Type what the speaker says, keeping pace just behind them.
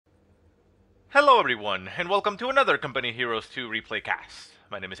Hello everyone, and welcome to another Company Heroes 2 replay cast.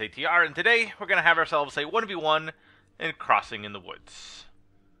 My name is ATR, and today we're going to have ourselves a 1v1 in Crossing in the Woods.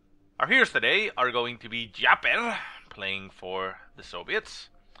 Our heroes today are going to be Gyapper, playing for the Soviets,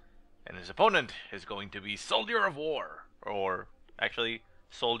 and his opponent is going to be Soldier of War, or actually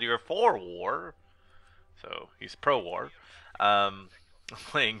Soldierforwar, so he's pro-war,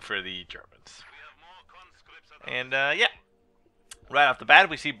 playing for the Germans. And yeah. Right off the bat,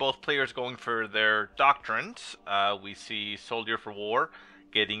 we see both players going for their doctrines. We see Soldierforwar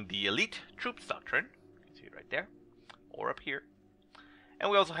getting the Elite Troops Doctrine. You can see it right there, or up here. And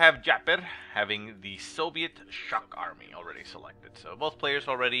we also have Gyapper having the Soviet Shock Army already selected. So both players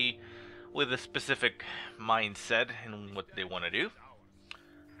already with a specific mindset in what they want to do.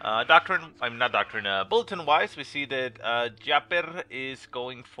 Bulletin-wise, we see that Gyapper is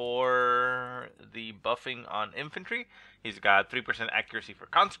going for the buffing on infantry. He's got 3% accuracy for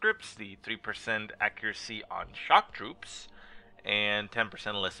conscripts, the 3% accuracy on shock troops, and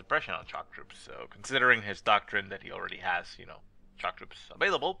 10% less suppression on shock troops. So considering his doctrine that he already has, shock troops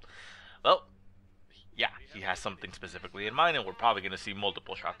available, well, yeah, he has something specifically in mind, and we're probably going to see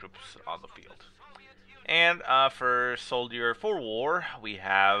multiple shock troops on the field. And for Soldierforwar, we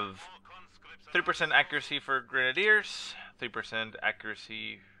have 3% accuracy for Grenadiers, 3%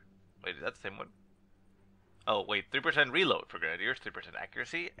 accuracy... Wait, is that the same one? Oh, wait, 3% reload for Grenadiers, 3%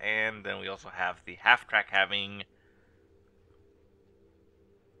 accuracy, and then we also have the half-track having...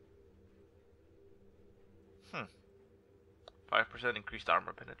 5% increased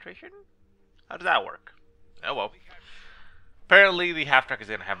armor penetration? How does that work? Oh well. Apparently the half-track is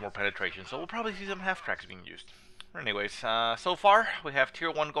going to have more penetration, so we'll probably see some half-tracks being used. Anyways, so far, we have Tier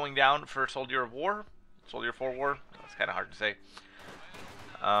 1 going down for Soldierforwar. That's kind of hard to say.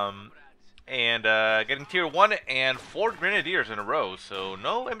 And getting Tier 1 and 4 Grenadiers in a row, so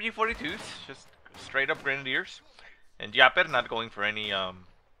no MG42s, just straight up Grenadiers. And Gyapper not going for any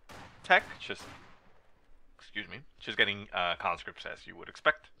tech, just getting conscripts as you would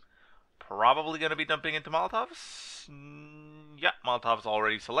expect. Probably going to be dumping into Molotovs. Yeah, Molotovs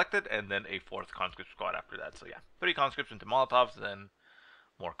already selected, and then a 4th conscript squad after that. So yeah, 3 conscripts into Molotovs, then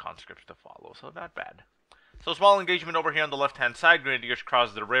more conscripts to follow, so not bad. So small engagement over here on the left-hand side. Grenadiers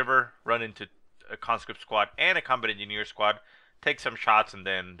cross the river, run into a conscript squad and a combat engineer squad, take some shots, and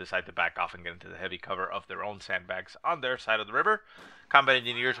then decide to back off and get into the heavy cover of their own sandbags on their side of the river. Combat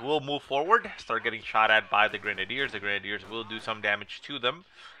engineers will move forward, start getting shot at by the Grenadiers. The Grenadiers will do some damage to them.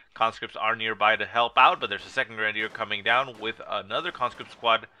 Conscripts are nearby to help out, but there's a second Grenadier coming down with another conscript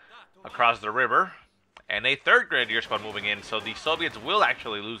squad across the river, and a 3rd Grenadier squad moving in, so the Soviets will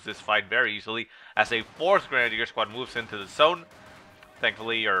actually lose this fight very easily as a 4th Grenadier squad moves into the zone.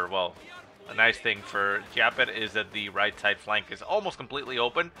 Thankfully, or well, a nice thing for Gyapper is that the right side flank is almost completely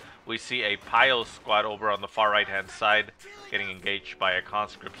open. We see a Pio squad over on the far right hand side getting engaged by a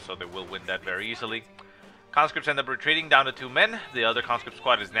conscript, so they will win that very easily. Conscripts end up retreating down to 2 men. The other conscript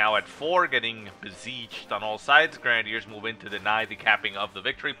squad is now at 4, getting besieged on all sides. Grenadiers move in to deny the capping of the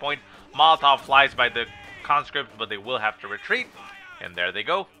victory point. Molotov flies by the conscripts, but they will have to retreat. And there they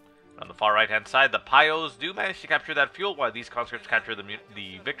go. On the far right-hand side, the Pios do manage to capture that fuel, while these conscripts capture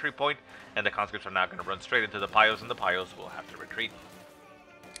the victory point. And the conscripts are now going to run straight into the Pios, and the Pios will have to retreat.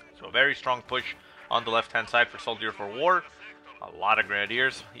 So a very strong push on the left-hand side for Soldierforwar. A lot of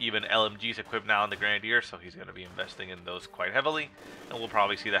Grenadiers, even LMGs equipped now on the Grenadiers, so he's going to be investing in those quite heavily. And we'll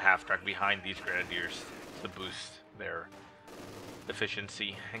probably see the half-track behind these Grenadiers to boost their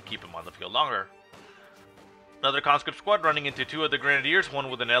efficiency and keep them on the field longer. Another conscript squad running into 2 of the Grenadiers,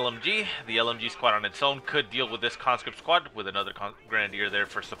 one with an LMG. The LMG squad on its own could deal with this conscript squad with another Grenadier there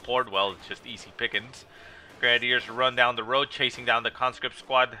for support. Well, it's just easy pickings. Grenadiers run down the road, chasing down the conscript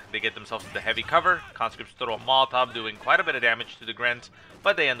squad. They get themselves into heavy cover. Conscripts throw a Molotov, doing quite a bit of damage to the Grens,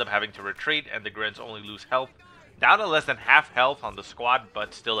 but they end up having to retreat, and the Grens only lose health. Down to less than half health on the squad,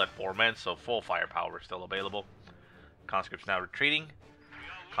 but still at 4 men, so full firepower is still available. Conscripts now retreating.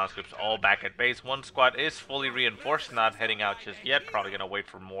 Conscripts all back at base. One squad is fully reinforced, not heading out just yet. Probably going to wait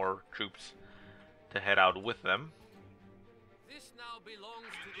for more troops to head out with them.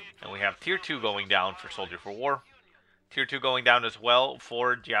 And we have Tier 2 going down for Soldierforwar. Tier 2 going down as well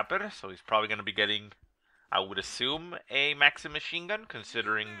for Gyapper, so he's probably going to be getting, I would assume, a Maxim machine gun,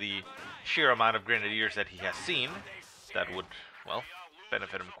 considering the sheer amount of Grenadiers that he has seen. That would, well,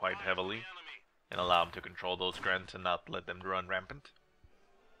 benefit him quite heavily and allow him to control those Grens and not let them run rampant.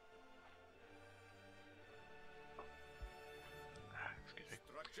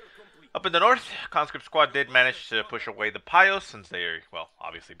 Up in the north, conscript squad did manage to push away the Pios, since they're, well,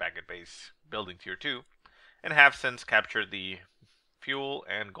 obviously back at base building Tier 2, and have since captured the fuel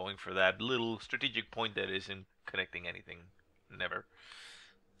and going for that little strategic point that isn't connecting anything. Never.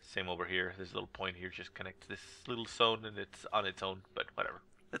 Same over here. This little point here just connects this little zone and it's on its own, but whatever.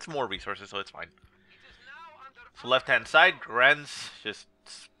 It's more resources, so it's fine. So left-hand side, Gren's just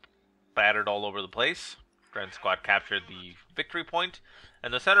spattered all over the place. Gren's squad captured the victory point,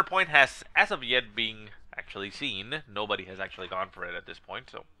 and the center point has, as of yet, being actually seen. Nobody has actually gone for it at this point,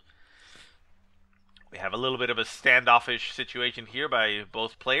 so we have a little bit of a standoffish situation here by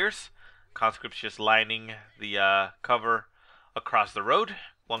both players. Conscripts just lining the cover across the road.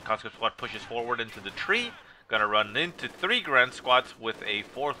 One conscript squad pushes forward into the tree. Gonna run into 3 Gren squads with a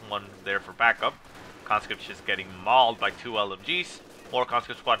 4th one there for backup. Conscripts just getting mauled by 2 LMGs. More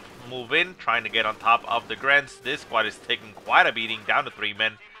conscript squad move in, trying to get on top of the Grens. This squad is taking quite a beating, down to 3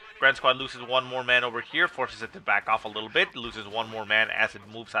 men. Gren squad loses 1 more man over here, forces it to back off a little bit, loses 1 more man as it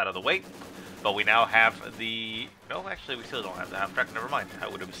moves out of the way. But we now have the... No, actually we still don't have the half track, never mind. I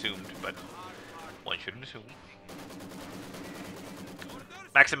would have assumed, but one shouldn't assume.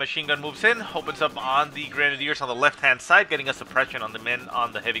 Maxim machine gun moves in, opens up on the grenadiers on the left-hand side, getting a suppression on the men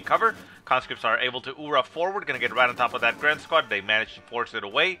on the heavy cover. Conscripts are able to oora forward, gonna get right on top of that Gren squad. They manage to force it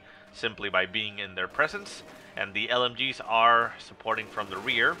away simply by being in their presence. And the LMGs are supporting from the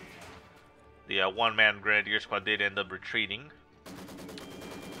rear. The one-man grenadier squad did end up retreating.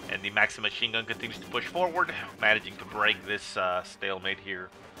 And the Maxim machine gun continues to push forward, managing to break this stalemate here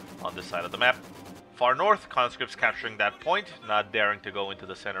on this side of the map. Far north, conscripts capturing that point, not daring to go into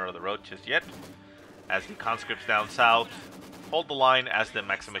the center of the road just yet. As the conscripts down south hold the line as the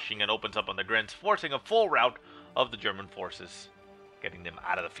Maxim machine gun opens up on the Grens, forcing a full rout of the German forces, getting them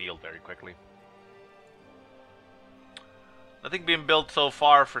out of the field very quickly. Nothing being built so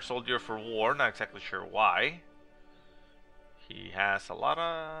far for Soldier for War, not exactly sure why. He has a lot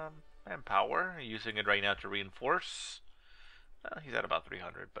of manpower, using it right now to reinforce. He's at about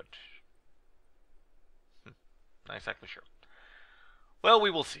 300, but... not exactly sure. Well,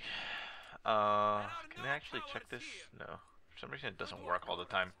 we will see. Can I actually check this? No. For some reason it doesn't work all the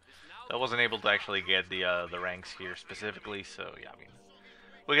time. So I wasn't able to actually get the ranks here specifically, so yeah, I mean...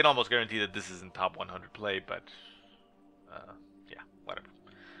 we can almost guarantee that this isn't top 100 play, but... yeah, whatever.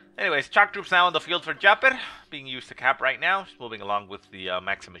 Anyways, shock troops now in the field for gyapper, being used to cap right now. Just moving along with the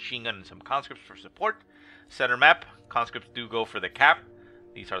Maxim machine gun and some conscripts for support. Center map, conscripts do go for the cap.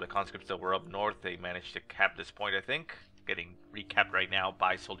 These are the conscripts that were up north. They managed to cap this point, I think. Getting recapped right now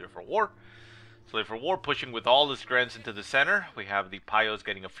by Soldier for War. Soldier for War pushing with all his Grens into the center. We have the Pios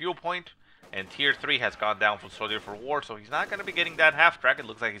getting a fuel point. And Tier 3 has gone down from Soldier for War, so he's not going to be getting that half track. It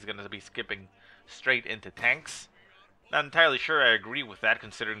looks like he's going to be skipping straight into tanks. Not entirely sure I agree with that,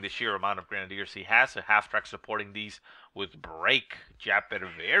 considering the sheer amount of Grenadiers he has. A half track supporting these would break gyapper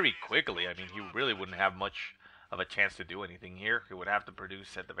very quickly. I mean, he really wouldn't have much of a chance to do anything here. He would have to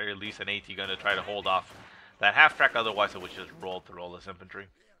produce, at the very least, an AT gun to try to hold off that half track. Otherwise, it would just roll through all this infantry.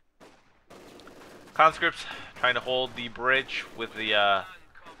 Conscripts trying to hold the bridge with the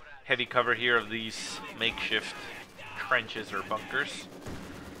heavy cover here of these makeshift trenches or bunkers.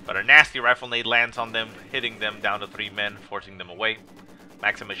 But a nasty rifle nade lands on them, hitting them down to 3 men, forcing them away.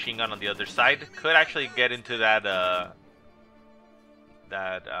 Maxim machine gun on the other side could actually get into that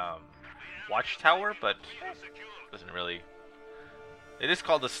watchtower, but doesn't really. It is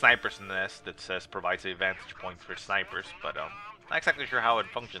called the sniper's nest that says provides a vantage point for snipers, but not exactly sure how it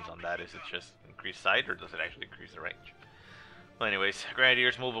functions on that. Is it just increased sight, or does it actually increase the range? Well, anyways,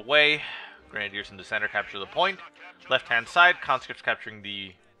 Grenadiers move away. Grenadiers in the center capture the point. Left-hand side, conscripts capturing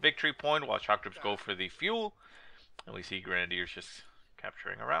the victory point, while shock troops go for the fuel. And we see Grenadiers just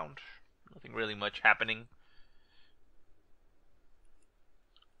capturing around. Nothing really much happening.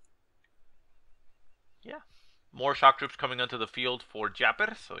 Yeah. More shock troops coming onto the field for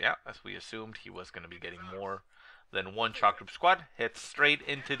gyapper. So yeah, as we assumed, he was going to be getting more than one shock troop squad. Hits straight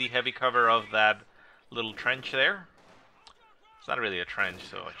into the heavy cover of that little trench there. It's not really a trench,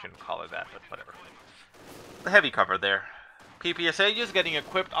 so I shouldn't call it that, but whatever. The heavy cover there. PPSA is getting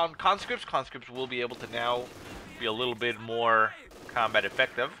equipped on conscripts. Conscripts will be able to now be a little bit more combat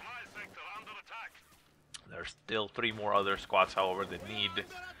effective. There's still 3 more other squads, however, that need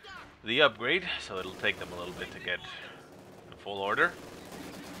the upgrade, so it'll take them a little bit to get in full order.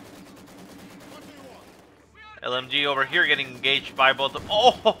 LMG over here getting engaged by both of them.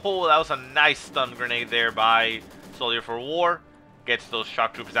 Oh, that was a nice stun grenade there by Soldier for War. Gets those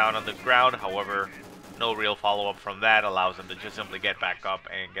shock troops down on the ground, however, no real follow-up from that, allows them to just simply get back up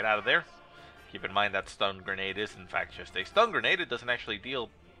and get out of there. Keep in mind that stun grenade is in fact just a stun grenade. It doesn't actually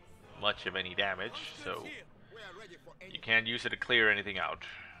deal much of any damage, so you can't use it to clear anything out.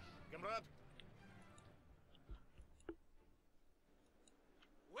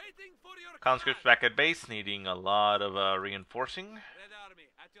 Conscripts back at base, needing a lot of reinforcing.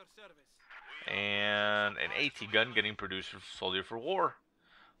 And an AT gun getting produced for Soldier for War.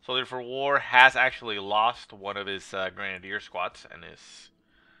 Soldier for War has actually lost one of his Grenadier squads and is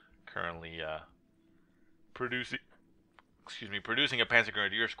currently producing a Panzer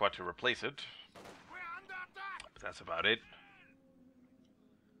Grenadier squad to replace it. But that's about it.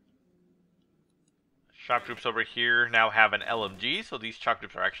 Shock troops over here now have an LMG, so these shock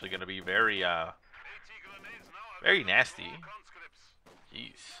troops are actually going to be very nasty.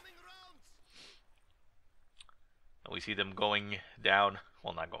 Jeez. And we see them going down.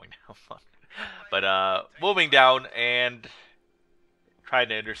 Well, not going down, but moving down and trying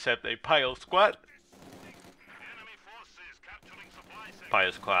to intercept a Pio squad. Pio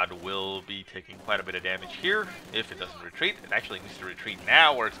squad will be taking quite a bit of damage here if it doesn't retreat. It actually needs to retreat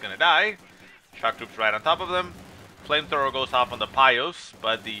now or it's going to die. Shock troops right on top of them. Flamethrower goes off on the Pios,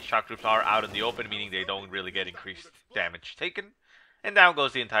 but the shock troops are out in the open, meaning they don't really get increased damage taken. And down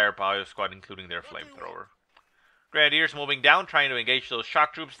goes the entire Pio squad, including their flamethrower. Grenadiers moving down, trying to engage those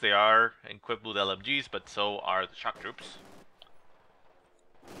shock troops. They are equipped with LMGs, but so are the shock troops.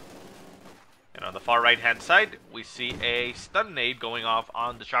 And on the far right hand side, we see a stun nade going off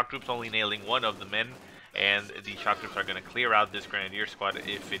on the shock troops, only nailing one of the men. And the shock troops are going to clear out this Grenadier squad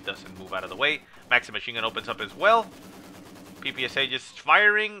if it doesn't move out of the way. Maxim machine gun opens up as well. PPSA just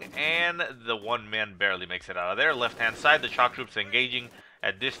firing, and the one man barely makes it out of there. Left hand side, the shock troops engaging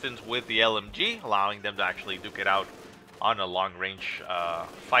at distance with the LMG, allowing them to actually duke it out on a long range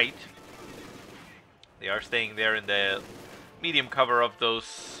fight. They are staying there in the medium cover of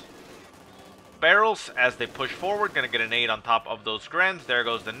those barrels as they push forward. Gonna get a nade on top of those Grens. There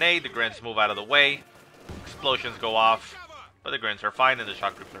goes the nade. The Grens move out of the way. Explosions go off, but the Grens are fine and the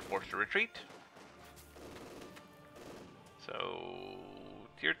shock troops are forced to retreat. So,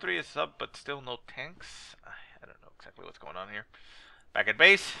 tier 3 is up, but still no tanks. I don't know exactly what's going on here. Back at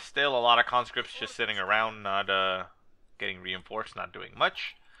base, still a lot of conscripts just sitting around, not getting reinforced, not doing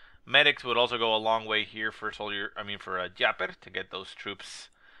much. Medics would also go a long way here for gyapper to get those troops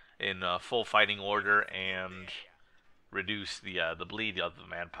in full fighting order and reduce the bleed of the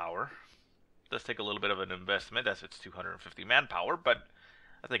manpower. Does take a little bit of an investment as it's 250 manpower, but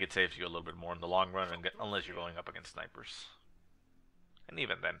I think it saves you a little bit more in the long run, unless you're going up against snipers. And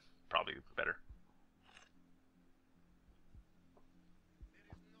even then, probably better.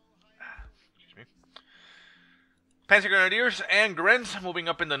 Excuse me. Panzer Grenadiers and Grens moving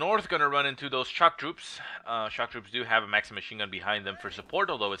up in the north, going to run into those shock troops. Shock troops do have a Maxim machine gun behind them for support,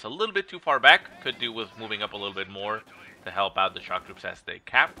 although it's a little bit too far back. Could do with moving up a little bit more to help out the shock troops as they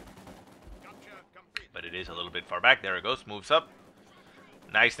cap. But it is a little bit far back. There it goes. Moves up.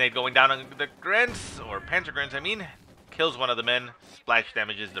 Nice nade going down on the Grens, or Panzer Grens, I mean. Kills one of the men. Splash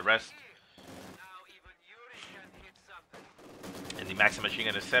damages the rest. And the Maxim machine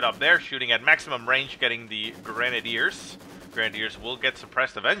gun is set up there, shooting at maximum range, getting the Grenadiers. Grenadiers will get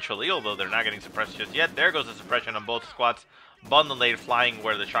suppressed eventually, although they're not getting suppressed just yet. There goes the suppression on both squads. Bundle nade flying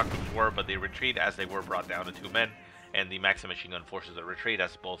where the shock troops were, but they retreat as they were brought down to 2 men. And the Maxim machine gun forces a retreat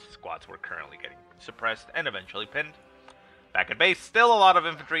as both squads were currently getting suppressed and eventually pinned. Back at base, still a lot of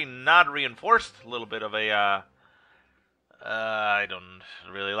infantry not reinforced. A little bit of a, I don't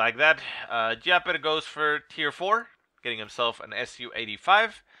really like that. Gyapper goes for tier 4, getting himself an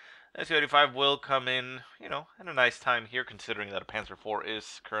Su-85. Su-85 will come in, you know, at a nice time here, considering that a Panzer IV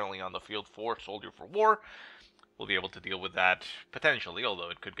is currently on the field for Soldier for War. We'll be able to deal with that potentially, although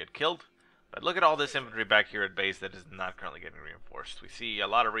it could get killed. But look at all this infantry back here at base that is not currently getting reinforced. We see a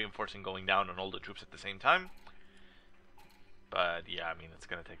lot of reinforcing going down on all the troops at the same time. But yeah, I mean, it's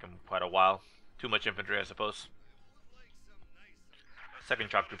going to take them quite a while. Too much infantry, I suppose. Second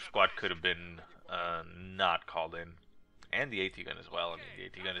shock troop squad could have been not called in. And the AT gun as well. I mean, the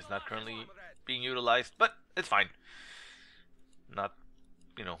AT gun is not currently being utilized, but it's fine. Not,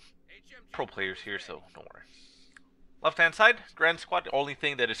 you know, pro players here, so don't worry. Left-hand side, Grand Squad, the only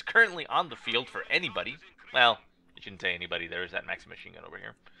thing that is currently on the field for anybody. Well, I shouldn't say anybody, there is that Maxim machine gun over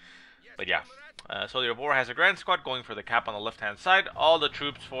here. But yeah, Soldier of War has a Grand Squad going for the cap on the left-hand side. All the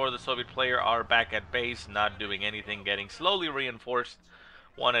troops for the Soviet player are back at base, not doing anything, getting slowly reinforced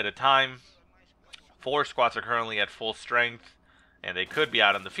one at a time. 4 squads are currently at full strength, and they could be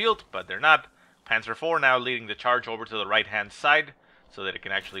out on the field, but they're not. Panzer IV now leading the charge over to the right-hand side, so that it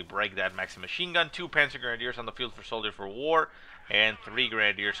can actually break that Maxim machine gun. 2 Panzer Grenadiers on the field for Soldier for War, and 3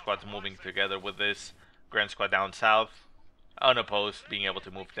 Grenadier squads moving together with this Grand Squad down south, unopposed, being able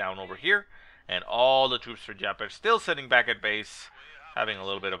to move down over here. And all the troops for Gyapper still sitting back at base, having a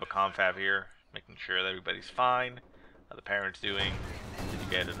little bit of a confab here, making sure that everybody's fine. How the parents doing? Did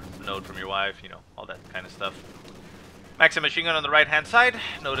you get a note from your wife? You know, all that kind of stuff. Maxim machine gun on the right-hand side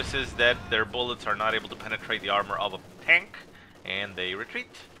notices that their bullets are not able to penetrate the armor of a tank, and they retreat.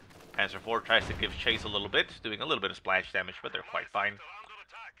 Panzer IV tries to give chase a little bit, doing a little bit of splash damage, but they're quite fine.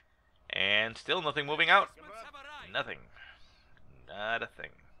 And still nothing moving out. Nothing. Not a thing.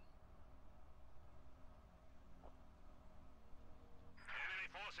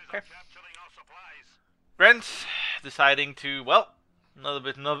 Okay. Grants deciding to, well,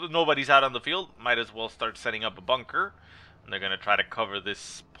 nobody's out on the field. Might as well start setting up a bunker. And they're going to try to cover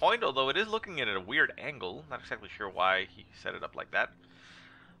this point, although it is looking at a weird angle. Not exactly sure why he set it up like that.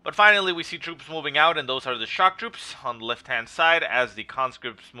 But finally, we see troops moving out, and those are the shock troops on the left-hand side as the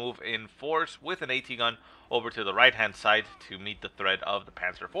conscripts move in force with an AT gun over to the right-hand side to meet the threat of the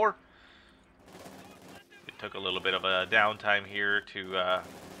Panzer IV. It took a little bit of a downtime here to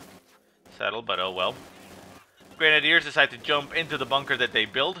settle, but oh well. Grenadiers decide to jump into the bunker that they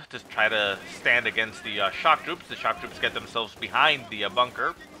build to try to stand against the shock troops. The shock troops get themselves behind the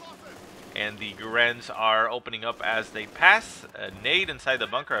bunker, and the Grens are opening up as they pass. A nade inside the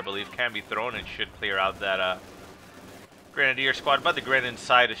bunker, I believe, can be thrown and should clear out that Grenadier squad, but the Gren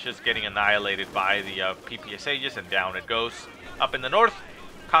inside is just getting annihilated by the PPSHs, and down it goes. Up in the north,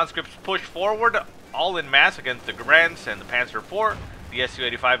 conscripts push forward, all in mass against the Grens and the Panzer IV. The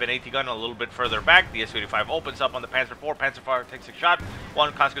Su-85 and AT gun a little bit further back. The Su-85 opens up on the Panzer IV. Panzer IV takes a shot.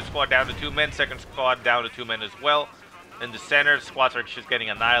 One conscript squad down to 2 men. Second squad down to 2 men as well. In the center, squads are just getting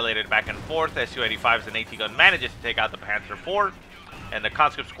annihilated back and forth. Su-85s and AT gun manages to take out the Panzer IV. And the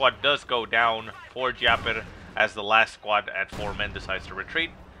conscript squad does go down for gyapper as the last squad at 4 men decides to retreat.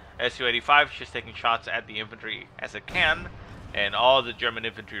 Su-85 is just taking shots at the infantry as it can. And all the German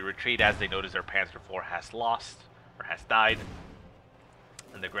infantry retreat as they notice their Panzer IV has lost, or has died.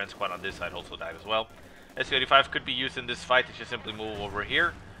 And the Gren squad on this side also died as well. Su-85 could be used in this fight to just simply move over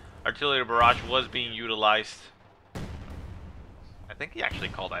here. Artillery barrage was being utilized. I think he actually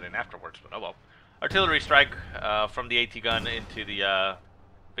called that in afterwards, but oh well. Artillery strike from the AT gun into the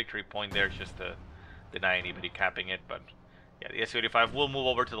victory point there just to deny anybody capping it. But yeah, the Su-85 will move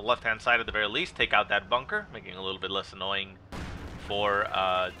over to the left-hand side at the very least, take out that bunker, making it a little bit less annoying for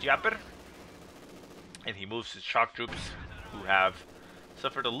gyapper. And he moves his shock troops, who have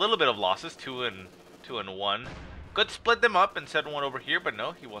suffered a little bit of losses, 2 and 1. Could split them up and send one over here, but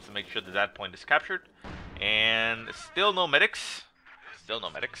no, he wants to make sure that that point is captured. And still no medics. Still no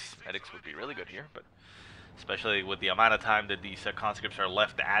medics. Medics would be really good here, but especially with the amount of time that these conscripts are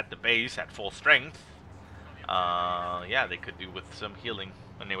left at the base at full strength. Yeah, they could do with some healing.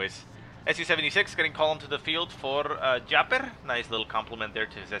 Anyways, Su-76 getting called to the field for gyapper. Nice little compliment there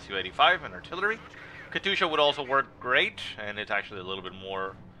to his Su-85 and artillery. Katusha would also work great, and it's actually a little bit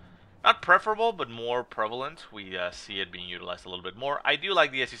more, not preferable, but more prevalent. We see it being utilized a little bit more. I do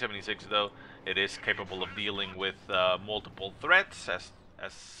like the Su-76, though. It is capable of dealing with multiple threats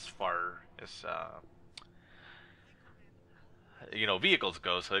as far as you know, vehicles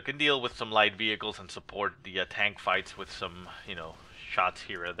go. So it can deal with some light vehicles and support the tank fights with some, you know, shots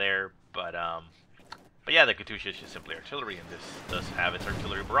here or there. But yeah, the Katusha is just simply artillery, and this does have its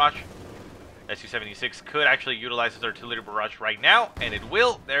artillery barrage. Su-76 could actually utilize his artillery barrage right now, and it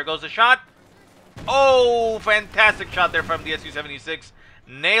will. There goes the shot. Oh, fantastic shot there from the Su-76.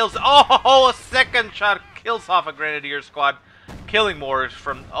 Nails. Oh, a second shot kills off a Grenadier squad. Killing more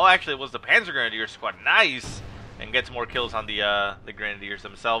from, oh, actually it was the Panzer Grenadier squad. Nice. And gets more kills on the Grenadiers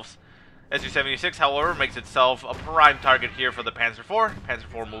themselves. Su-76, however, makes itself a prime target here for the Panzer IV.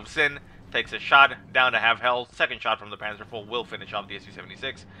 Panzer IV moves in, takes a shot, down to half health. Second shot from the Panzer IV will finish off the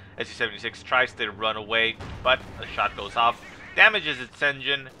Su-76. Su-76 tries to run away, but the shot goes off. Damages its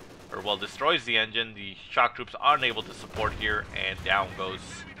engine, or well, destroys the engine. The shock troops are unable to support here, and down goes...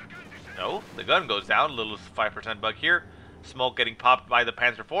 No, the gun goes down. A little 5% bug here. Smoke getting popped by the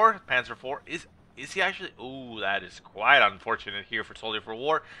Panzer IV. Panzer IV is he actually... Ooh, that is quite unfortunate here for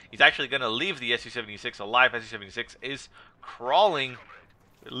soldierforwar. He's actually going to leave the Su-76 alive. Su-76 is crawling...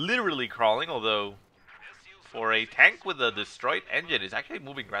 Literally crawling, although for a tank with a destroyed engine is actually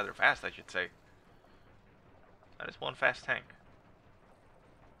moving rather fast, I should say. That is one fast tank.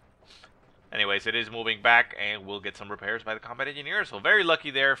 Anyways, it is moving back, and we'll get some repairs by the combat engineer. So very lucky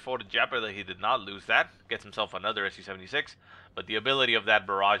there for the gyapper that he did not lose that. Gets himself another Su-76, but the ability of that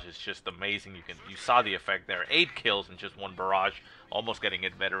barrage is just amazing. You saw the effect there. 8 kills in just one barrage, almost getting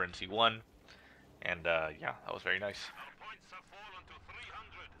it veteran C1. And yeah, that was very nice.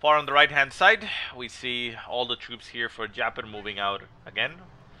 Far on the right-hand side, we see all the troops here for gyapper moving out again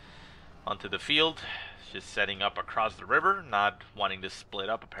onto the field, just setting up across the river, not wanting to split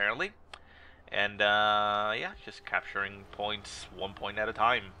up apparently. And yeah, just capturing points 1 point at a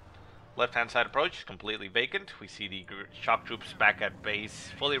time. Left-hand side approach is completely vacant. We see the shock troops back at base,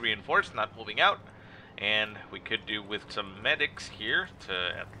 fully reinforced, not moving out. And we could do with some medics here to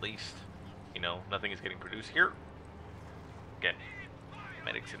at least, you know, nothing is getting produced here. Again,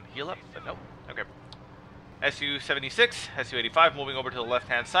 medics can heal up, but no. Okay. Su-76, Su-85 moving over to the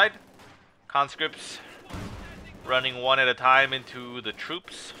left-hand side. Conscripts running one at a time into the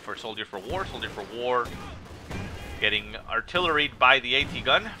troops for Soldier for War. Soldier for War getting artilleried by the AT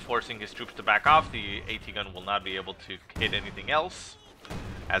gun, forcing his troops to back off. The AT gun will not be able to hit anything else,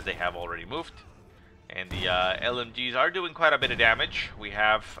 as they have already moved. And the LMGs are doing quite a bit of damage. We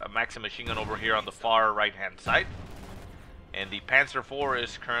have a Maxim machine gun over here on the far right-hand side. And the Panzer IV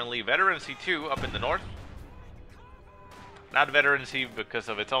is currently Veterancy 2 up in the north. Not Veterancy because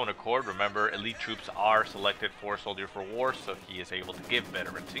of its own accord. Remember, elite troops are selected for Soldier for War, so he is able to give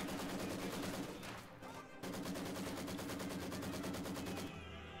Veterancy.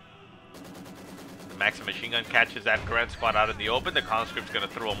 Maxim machine gun catches that Garand squad out in the open. The conscript's going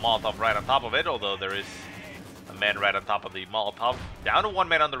to throw a Molotov right on top of it, although there is a man right on top of the Molotov. Down to one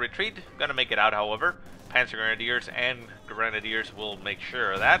man on the retreat. Going to make it out, however. Panzer Grenadiers and Grenadiers will make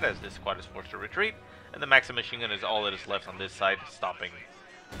sure of that, as this squad is forced to retreat. And the Maxim machine gun is all that is left on this side, stopping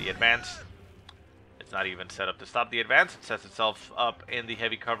the advance. It's not even set up to stop the advance. It sets itself up in the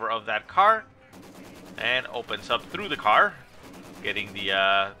heavy cover of that car and opens up through the car, getting the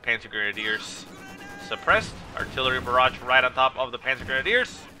Panzer Grenadiers suppressed. Artillery barrage right on top of the Panzer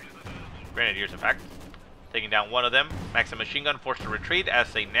Grenadiers. Grenadiers, in fact. Taking down one of them. Maxim machine gun forced to retreat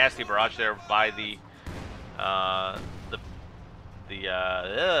as a nasty barrage there by the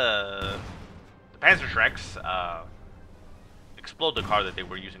Panzer Shreks explode the car that they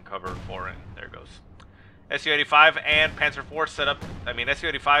were using cover for, and there it goes. Su-85 and Panzer IV set up.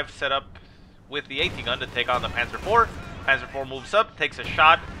 Su-85 set up with the AT gun to take on the Panzer IV. Panzer IV moves up, takes a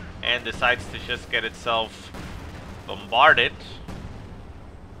shot, and decides to just get itself bombarded.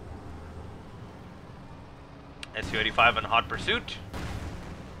 Su-85 in hot pursuit.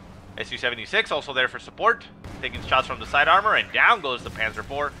 Su-76 also there for support, taking shots from the side armor, and down goes the Panzer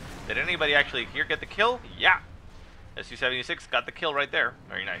IV. Did anybody actually here get the kill? Yeah. Su-76 got the kill right there.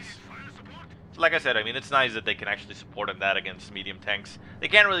 Very nice. So like I said, it's nice that they can actually support on that against medium tanks. They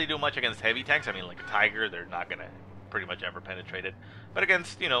can't really do much against heavy tanks. Like a Tiger, they're not going to pretty much ever penetrate it. But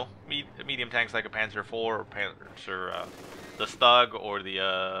against, medium tanks like a Panzer IV or Panzer, the Stug or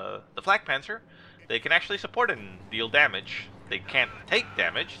the Flak Panzer, they can actually support and deal damage. They can't take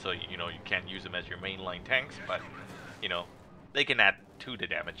damage, so you can't use them as your mainline tanks, but they can add to the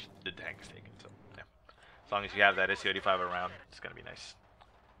damage the tank is taking. So yeah, as long as you have that Su-85 around, it's gonna be nice.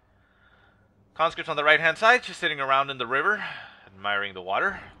 Conscripts on the right-hand side, just sitting around in the river, admiring the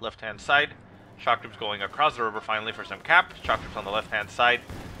water. Left-hand side, shock troops going across the river finally for some cap. Shock troops on the left-hand side,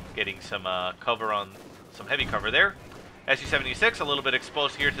 getting some cover on some heavy cover there. Su-76 a little bit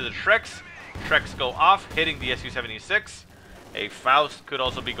exposed here to the Shreks. Shreks go off, hitting the Su-76. A Faust could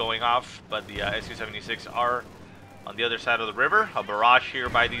also be going off, but the Su-76 are on the other side of the river. A barrage here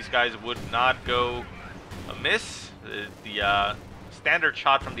by these guys would not go amiss. The standard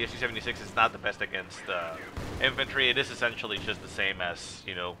shot from the Su-76 is not the best against infantry. It is essentially just the same as,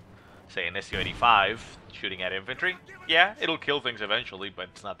 say an Su-85 shooting at infantry. Yeah, it'll kill things eventually, but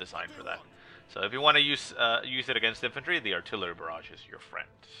it's not designed for that. So if you want to use it against infantry, the artillery barrage is your friend,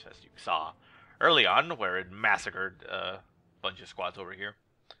 as you saw early on, where it massacred bunch of squads over here.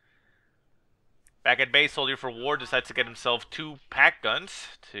 Back at base, Soldier for War decides to get himself 2 pack guns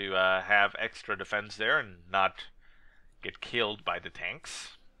to have extra defense there and not get killed by the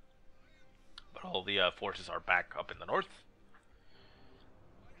tanks. But all the forces are back up in the north.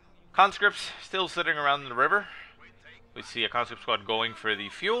 Conscripts still sitting around in the river. We see a conscript squad going for the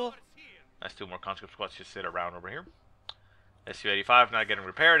fuel. That's 2 more conscript squads just sit around over here. Su-85 not getting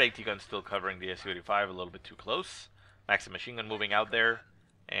repaired. AT gun still covering the Su-85 a little bit too close. Maxim machine gun moving out there,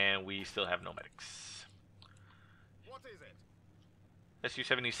 and we still have no medics. What is it?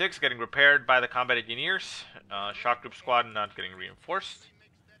 Su-76 getting repaired by the combat engineers. Shock troop squad not getting reinforced.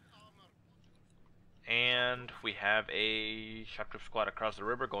 And we have a shock troop squad across the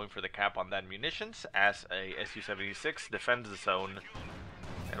river going for the cap on that munitions as a Su-76 defends the zone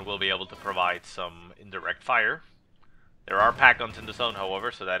and will be able to provide some indirect fire. There are pack guns in the zone,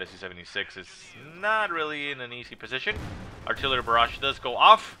 however, so that Su-76 is not really in an easy position. Artillery barrage does go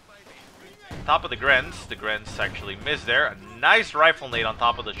off. Top of the Grens. The Grens actually miss there. A nice rifle nade on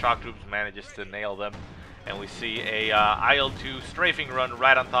top of the shock troops manages to nail them. And we see a IL-2 strafing run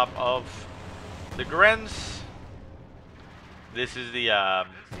right on top of the Grens. This is the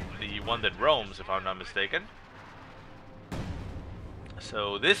the one that roams, if I'm not mistaken.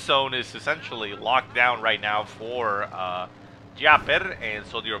 So this zone is essentially locked down right now for gyapper, and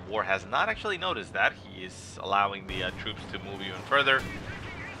Soldier of War has not actually noticed that. He is allowing the troops to move even further.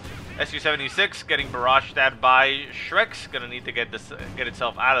 Su-76 getting barraged at by Shrek's. Gonna need to get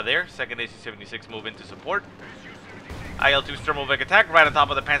itself out of there. Second Su-76 move into support. IL-2's thermovic attack right on top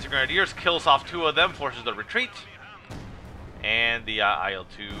of the Panzer Grenadiers. Kills off 2 of them, forces the retreat. And the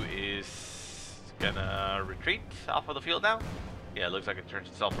IL-2 is gonna retreat off of the field now. Yeah, it looks like it turns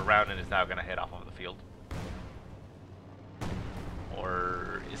itself around and is now gonna head off of the field.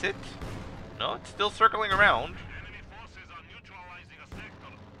 Or is it? No, it's still circling around.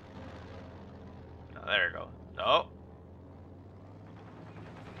 Oh, there you go. No.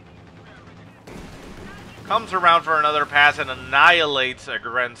 Comes around for another pass and annihilates a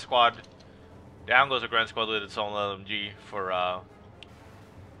Gren squad. Down goes a Gren squad with its own LMG for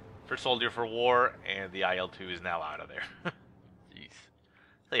Soldier for War, and the IL-2 is now out of there. Jeez.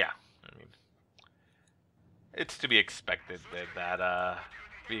 So yeah, I mean, it's to be expected that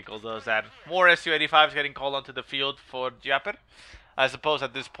vehicle does that. More Su-85s getting called onto the field for gyapper. I suppose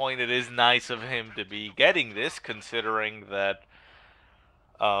at this point it is nice of him to be getting this, considering that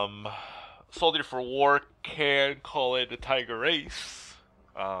Soldier for War can call it a Tiger Ace.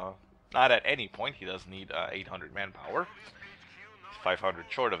 Not at any point. He does need 800 manpower. He's 500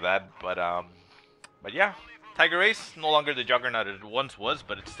 short of that, but yeah, Tiger Ace no longer the juggernaut it once was,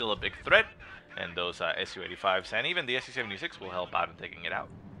 but it's still a big threat. And those Su-85s and even the Su-76 will help out in taking it out.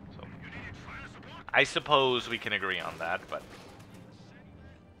 So I suppose we can agree on that, but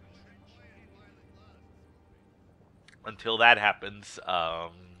until that happens,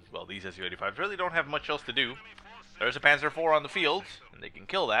 well, these Su-85s really don't have much else to do. There's a Panzer IV on the field, and they can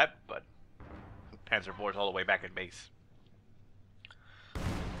kill that, but Panzer IV is all the way back at base.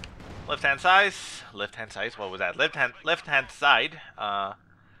 Left-hand side, what was that? Left-hand side,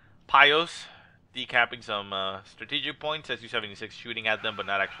 Pios decapping some strategic points, Su-76 shooting at them, but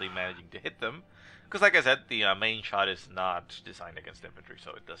not actually managing to hit them. Because like I said, the main shot is not designed against infantry,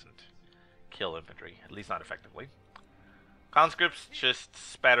 so it doesn't kill infantry, at least not effectively. Conscripts just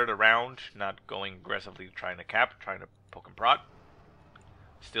spattered around, not going aggressively trying to cap, trying to poke and prod.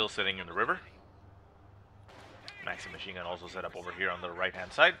 Still sitting in the river. Maxi machine gun also set up over here on the right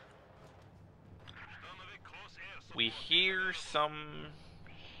hand side. We hear some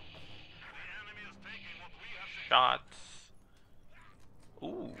shots.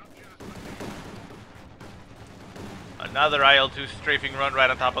 Ooh. Another IL-2 strafing run right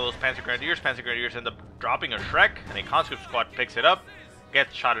on top of those Panzer Grenadiers. Panzer Grenadiers end up dropping a Shrek, and a conscript squad picks it up.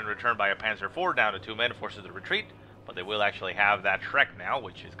 Gets shot in return by a Panzer IV, down to 2 men, forces the retreat. But they will actually have that Shrek now,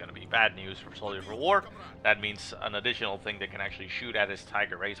 which is going to be bad news for Soldier for War. That means an additional thing that can actually shoot at his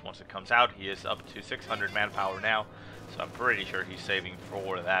Tiger Ace once it comes out. He is up to 600 manpower now, so I'm pretty sure he's saving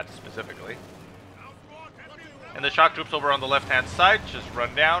for that specifically. And the shock troops over on the left-hand side just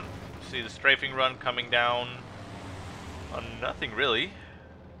run down. See the strafing run coming down on nothing really.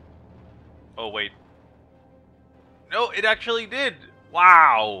 Oh wait. No, it actually did.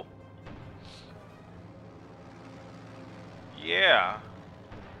 Wow. Yeah.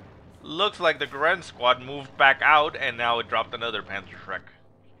 Looks like the Gren squad moved back out, and now it dropped another Panzer Shrek.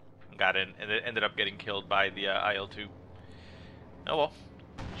 Got in, and it ended up getting killed by the IL-2. Oh well.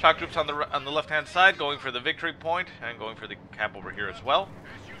 Shock troops on the left-hand side going for the victory point, and going for the cap over here as well.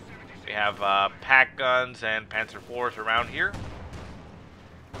 We have pack guns and Panzer IVs around here.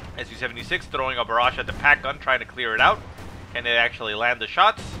 Su-76 throwing a barrage at the pack gun, trying to clear it out. Can it actually land the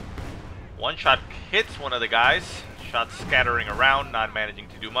shots? One shot hits one of the guys. Shots scattering around, not managing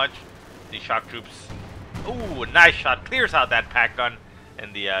to do much. The shock troops... Ooh, a nice shot. Clears out that pack gun.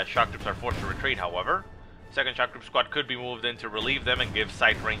 And the shock troops are forced to retreat, however. Second shock troop squad could be moved in to relieve them and give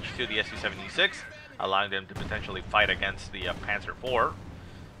sight range to the Su-76, allowing them to potentially fight against the Panzer IV.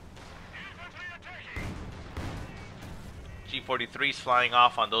 G-43s flying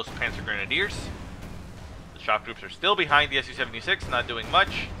off on those Panzer Grenadiers. The shock troops are still behind the Su-76, not doing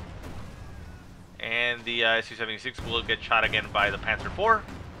much. And the Su-76 will get shot again by the Panzer IV.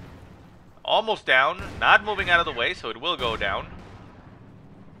 Almost down, not moving out of the way, so it will go down.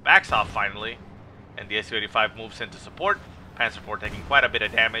 Backs off finally, and the Su-85 moves into support. Panzer IV taking quite a bit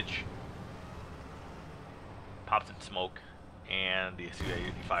of damage. Pops in smoke, and the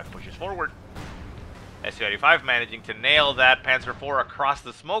Su-85 pushes forward. Su-85 managing to nail that Panzer IV across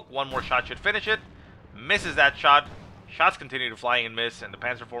the smoke. One more shot should finish it. Misses that shot. Shots continue to fly and miss, and the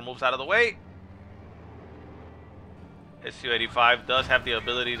Panzer IV moves out of the way. Su-85 does have the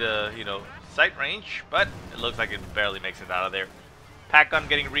ability to, sight range, but it looks like it barely makes it out of there. Pack gun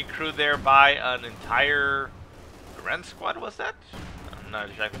getting recruited there by an entire Grand Squad, was that? I'm not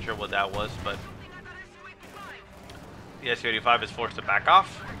exactly sure what that was, but the Su-85 is forced to back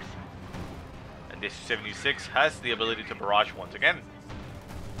off. And the Su-76 has the ability to barrage once again.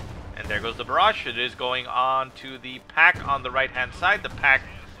 And there goes the barrage. It is going on to the pack on the right-hand side. The pack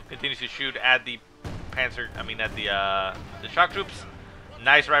continues to shoot at the the shock troops.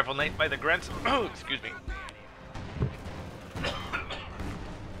 Nice rifle nade by the Grants. Excuse me.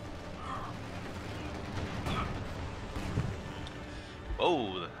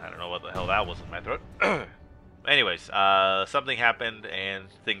 Oh, I don't know what the hell that was in my throat. Anyways, something happened and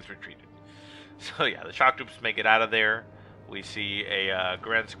things retreated. So yeah, the shock troops make it out of there. We see a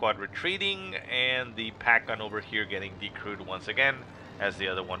Grand Squad retreating and the pack gun over here getting decrewed once again as the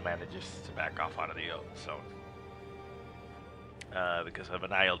other one manages to back off out of the zone. Because of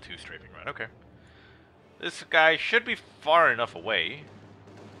an IL-2 strafing run. Okay. This guy should be far enough away.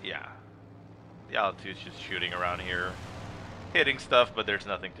 Yeah. The IL-2 is just shooting around here. Hitting stuff, but there's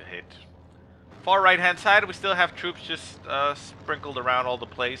nothing to hit. Far right hand side, we still have troops just sprinkled around all the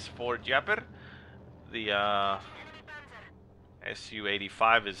place for gyapper. The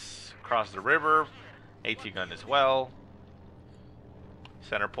Su-85 is across the river. AT gun as well.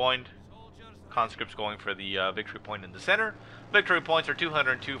 Center point. Conscripts going for the victory point in the center. Victory points are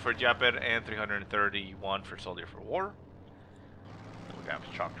 202 for gyapper and 331 for soldierforwar. We got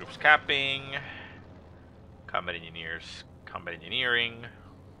shock troops capping. Combat engineers. Combat engineering.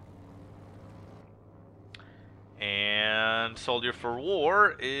 And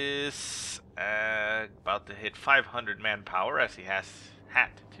soldierforwar is about to hit 500 manpower, as he has had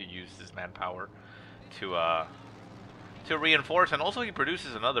to use this manpower to reinforce, and also he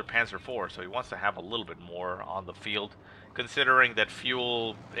produces another Panzer IV, so he wants to have a little bit more on the field, considering that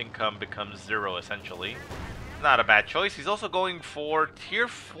fuel income becomes 0 essentially. Not a bad choice. He's also going for tier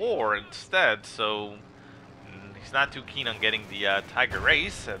 4 instead, so he's not too keen on getting the Tiger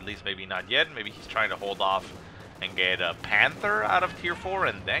Race, at least maybe not yet. Maybe he's trying to hold off and get a Panther out of tier 4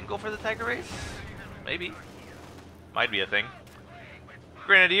 and then go for the Tiger Race? Maybe. Might be a thing.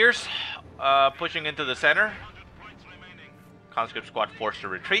 Grenadiers pushing into the center. Conscript squad forced to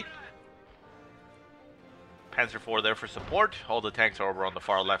retreat. Panzer IV there for support. All the tanks are over on the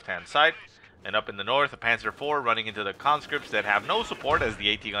far left-hand side. And up in the north, the Panzer IV running into the conscripts that have no support, as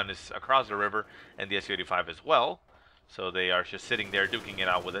the AT gun is across the river and the Su-85 as well. So they are just sitting there duking it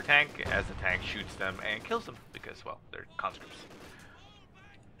out with a tank as the tank shoots them and kills them because, well, they're conscripts.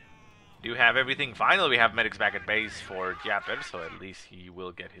 Do have everything. Finally, we have medics back at base for gyapper, so at least he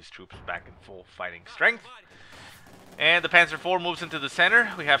will get his troops back in full fighting strength. And the Panzer IV moves into the center.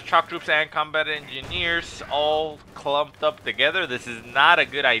 We have shock troops and combat engineers all clumped up together. This is not a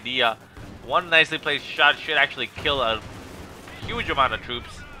good idea. One nicely placed shot should actually kill a huge amount of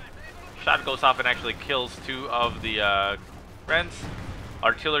troops. Shot goes off and actually kills 2 of the Grants.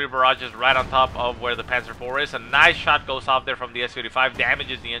 Artillery barrage is right on top of where the Panzer IV is. A nice shot goes off there from the Su-85,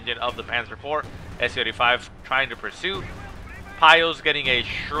 damages the engine of the Panzer IV. Su-85 trying to pursue. Pio's getting a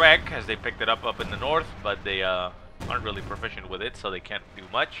Shrek as they picked it up in the north, but they aren't really proficient with it, so they can't do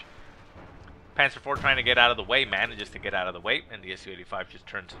much. Panzer IV trying to get out of the way, manages to get out of the way, and the Su-85 just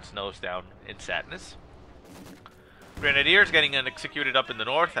turns its nose down in sadness. Grenadiers getting executed up in the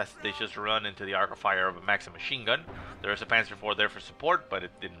north as they just run into the arc of fire of a Maxim machine gun. There is a Panzer IV there for support, but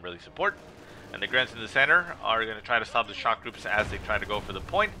it didn't really support. And the Grants in the center are going to try to stop the shock troops as they try to go for the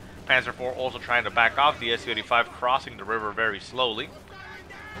point. Panzer IV also trying to back off, the Su-85 crossing the river very slowly.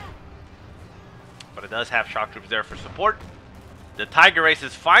 But it does have shock troops there for support. The Tiger Race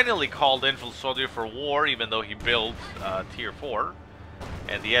is finally called in for soldierforwar, even though he built tier 4.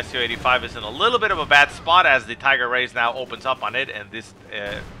 And the Su-85 is in a little bit of a bad spot as the Tiger Race now opens up on it, and this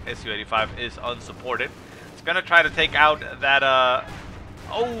Su-85 is unsupported. It's going to try to take out that,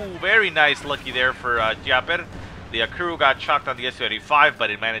 oh, very nice lucky there for gyapper. The crew got shocked on the Su-85, but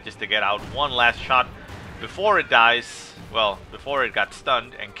it manages to get out one last shot before it dies, well, before it got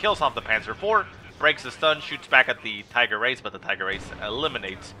stunned, and kills off the Panzer IV, breaks the stun, shoots back at the Tiger Race, but the Tiger Race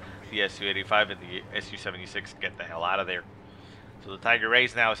eliminates the Su-85, and the Su-76 get the hell out of there. So the Tiger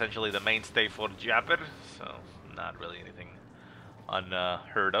Race now essentially the mainstay for gyapper, so not really anything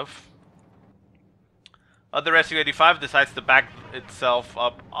unheard of. Other Su-85 decides to back itself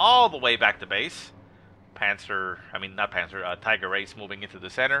up all the way back to base. Tiger Race moving into the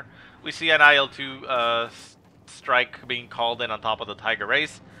center. We see an IL-2 strike being called in on top of the Tiger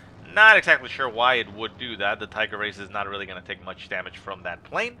Race. Not exactly sure why it would do that. The Tiger Race is not really going to take much damage from that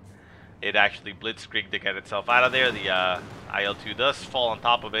plane. It actually blitzkrieg to get itself out of there. The IL-2 does fall on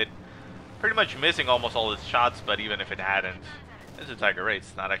top of it, pretty much missing almost all its shots, but even if it hadn't, It's a Tiger Race.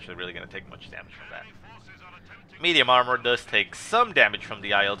 It's not actually really going to take much damage from that. Medium armor does take some damage from the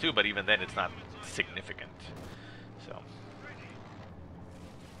IL-2, but even then it's not significant. So,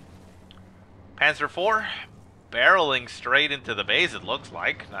 Panzer IV barreling straight into the base, it looks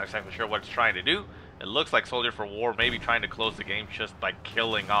like. Not exactly sure what it's trying to do. It looks like Soldier for War maybe trying to close the game just by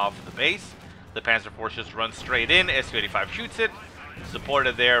killing off the base. The Panzer IV just runs straight in. Su-85 shoots it.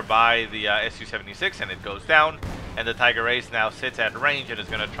 Supported there by the Su-76, and it goes down. And the Tiger Ace now sits at range and is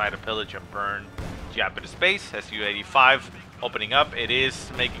going to try to pillage and burn Japanese base. Su-85 opening up. It is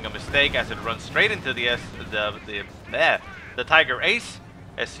making a mistake as it runs straight into the Tiger Ace.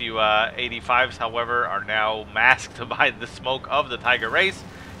 Su-85s, however, are now masked by the smoke of the Tiger Ace,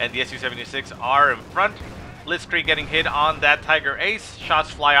 and the Su-76 are in front. Blitzkrieg getting hit on that Tiger Ace.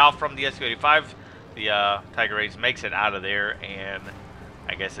 Shots fly off from the Su-85. The Tiger Ace makes it out of there, and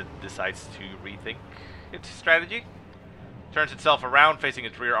I guess it decides to rethink its strategy. Turns itself around, facing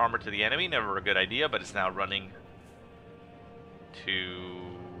its rear armor to the enemy. Never a good idea, but it's now running to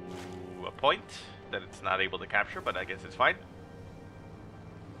a point that it's not able to capture, but I guess it's fine.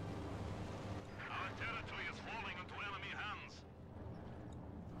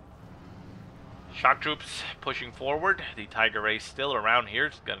 Shock troops pushing forward. The Tiger Ace still around here.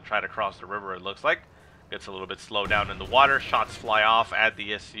 It's going to try to cross the river, it looks like. Gets a little bit slowed down in the water. Shots fly off at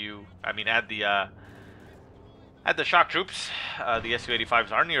the at the shock troops. The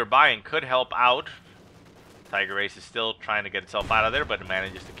Su-85s are nearby and could help out. Tiger Ace is still trying to get itself out of there, but it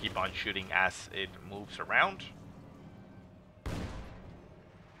manages to keep on shooting as it moves around.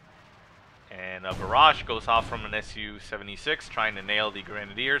 And a barrage goes off from an Su-76 trying to nail the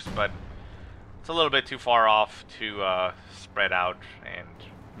Grenadiers, but it's a little bit too far off to spread out and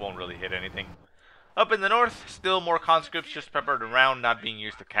won't really hit anything. Up in the north, still more conscripts just peppered around, not being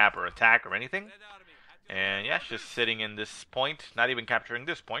used to cap or attack or anything. And yeah, it's just sitting in this point, not even capturing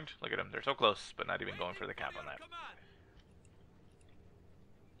this point. Look at them, they're so close, but not even going for the cap on that.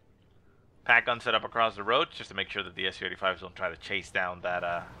 Pack gun set up across the road just to make sure that the Su-85s don't try to chase down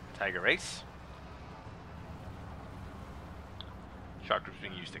that Tiger Ace. Shock troops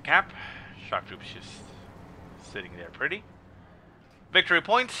being used to cap. Shock troops just sitting there pretty. Victory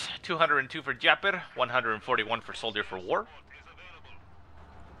points, 202 for gyapper, 141 for Soldier for War.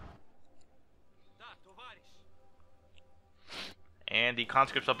 And the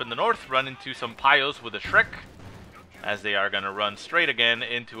conscripts up in the north run into some Pyos with a Shrek, as they are going to run straight again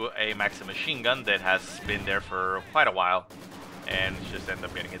into a Maxim machine gun that has been there for quite a while and just ends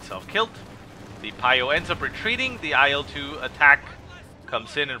up getting itself killed. The Pyo ends up retreating. The IL-2 attack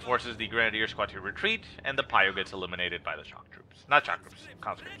comes in and forces the Grenadier squad to retreat, and the Pyo gets eliminated by the shock troops. Not shock troops,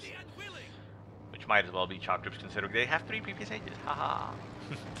 conscripts. Which might as well be shock troops considering they have 3 previous ages. Haha.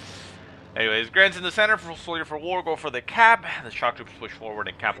 Anyways, Grants in the center for Soldier for War go for the cap. The shock troops push forward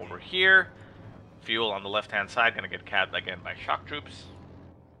and cap over here. Fuel on the left-hand side, gonna get capped again by shock troops.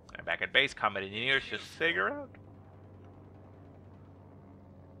 And back at base, combat engineers just sitting around.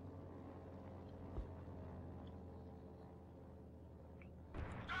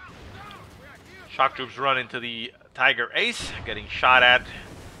 Shock troops run into the Tiger Ace, getting shot at.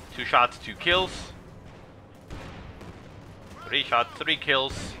 2 shots, 2 kills. 3 shots, 3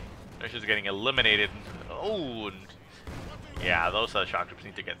 kills. They're just getting eliminated. Oh, and yeah, those shock troops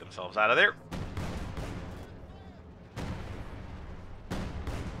need to get themselves out of there.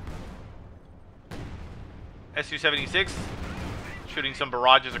 Su-76 shooting some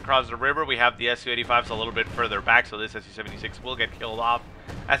barrages across the river. We have the Su-85s a little bit further back, so this Su-76 will get killed off,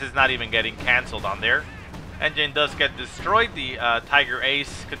 as it's not even getting cancelled on there. Engine does get destroyed. The Tiger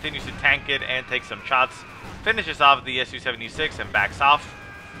Ace continues to tank it and take some shots. Finishes off the Su-76 and backs off,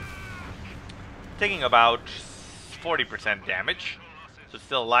 taking about 40% damage. So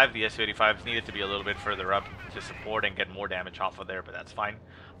still alive. The Su-85s needed to be a little bit further up to support and get more damage off of there, but that's fine.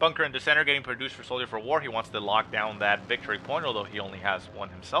 Bunker in the center getting produced for Soldier for War. He wants to lock down that victory point, although he only has 1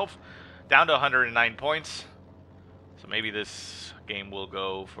 himself. Down to 109 points. So maybe this game will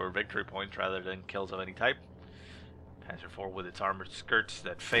go for victory points rather than kills of any type. Panzer IV with its armored skirts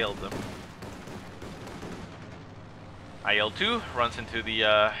that failed them. IL-2 runs into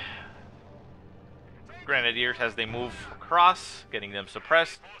the Grenadiers as they move across, getting them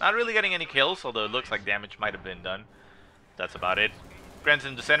suppressed. Not really getting any kills, although it looks like damage might have been done. That's about it. Grants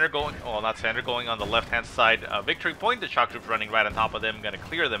in the center going, well, not center, going on the left-hand side victory point. The shock troops running right on top of them, going to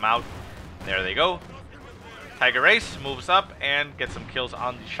clear them out. There they go. Tiger Ace moves up and gets some kills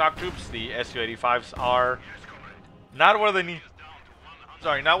on the shock troops. The Su-85s are not where they need.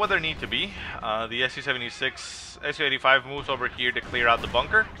 Sorry, not where they need to be. The Su-85 moves over here to clear out the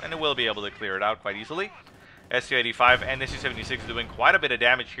bunker, and it will be able to clear it out quite easily. Su-85 and Su-76 doing quite a bit of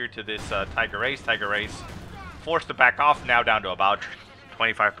damage here to this Tiger Ace. Tiger Ace forced to back off, now down to about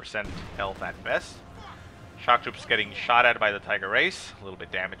 25% health at best. Shock troops getting shot at by the Tiger Ace, a little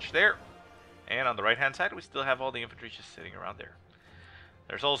bit damaged there. And on the right hand side, we still have all the infantry just sitting around there.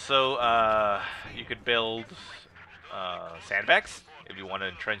 There's also, you could build sandbags if you want to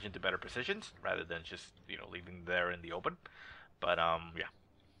entrench into better positions, rather than just, you know, leaving there in the open. But, yeah,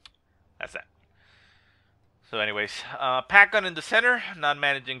 that's that. So anyways, pack gun in the center, not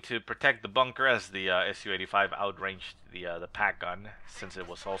managing to protect the bunker as the Su-85 outranged the pack gun, since it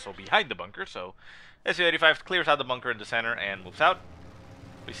was also behind the bunker. So Su-85 clears out the bunker in the center and moves out.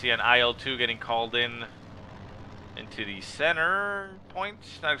 We see an IL-2 getting called in into the center point.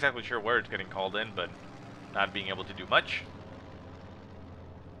 Not exactly sure where it's getting called in, but not being able to do much,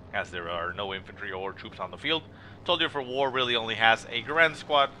 as there are no infantry or troops on the field. Soldier for War really only has a Garand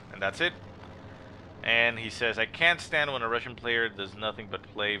squad, and that's it. And he says, I can't stand when a Russian player does nothing but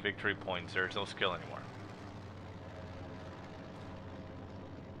play victory points. There's no skill anymore.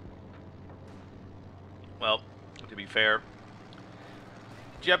 Well, to be fair,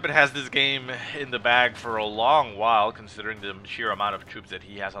 Gyapper has this game in the bag for a long while, considering the sheer amount of troops that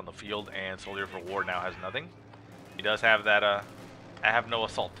he has on the field, and Soldier for War now has nothing. He does have that, I have no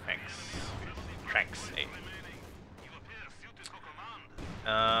assault tanks. Tranks, hey.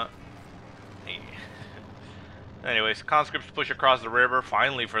 Anyways, conscripts push across the river.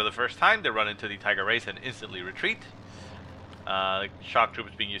 Finally, for the first time, they run into the Tiger Ace and instantly retreat. Shock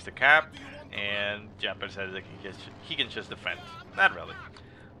troops being used to cap, and Gyapper says that he can just defend. Not really.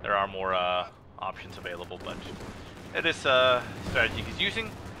 There are more options available, but it is a strategy he's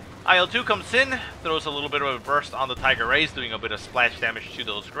using. IL-2 comes in, throws a little bit of a burst on the Tiger Ace, doing a bit of splash damage to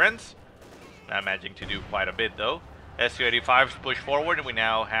those Grens. Not managing to do quite a bit, though. Su-85s push forward, and we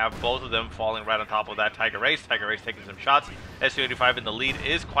now have both of them falling right on top of that Tiger Ace. Tiger Ace taking some shots. Su-85 in the lead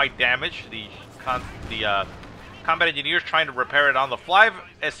is quite damaged. The combat engineers trying to repair it on the fly.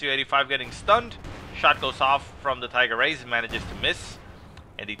 Su-85 getting stunned. Shot goes off from the Tiger Ace and manages to miss.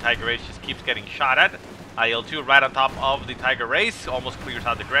 And the Tiger Ace just keeps getting shot at. IL-2 right on top of the Tiger Ace. Almost clears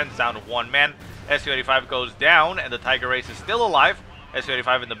out the Grens, down to one man. Su-85 goes down, and the Tiger Ace is still alive.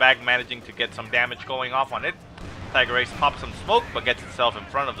 Su-85 in the back managing to get some damage going off on it. Tiger Ace pops some smoke, but gets itself in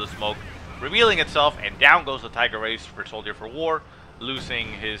front of the smoke, revealing itself, and down goes the Tiger Ace for Soldier for War,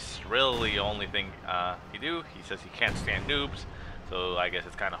 losing his really only thing he do. He says he can't stand noobs, so I guess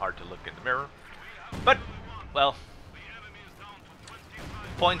it's kind of hard to look in the mirror. But, well,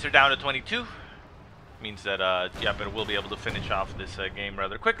 points are down to 22. Means that Gyapper will be able to finish off this game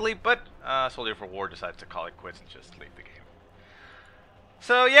rather quickly, but Soldier for War decides to call it quits and just leave the game.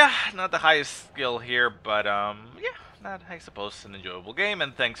 So yeah, not the highest skill here, but yeah, not, I suppose, an enjoyable game,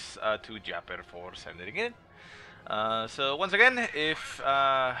 and thanks to Gyapper for sending it in. So once again, if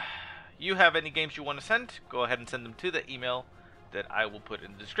you have any games you want to send, go ahead and send them to the email that I will put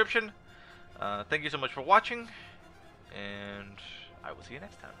in the description. Thank you so much for watching, and I will see you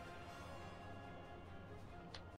next time.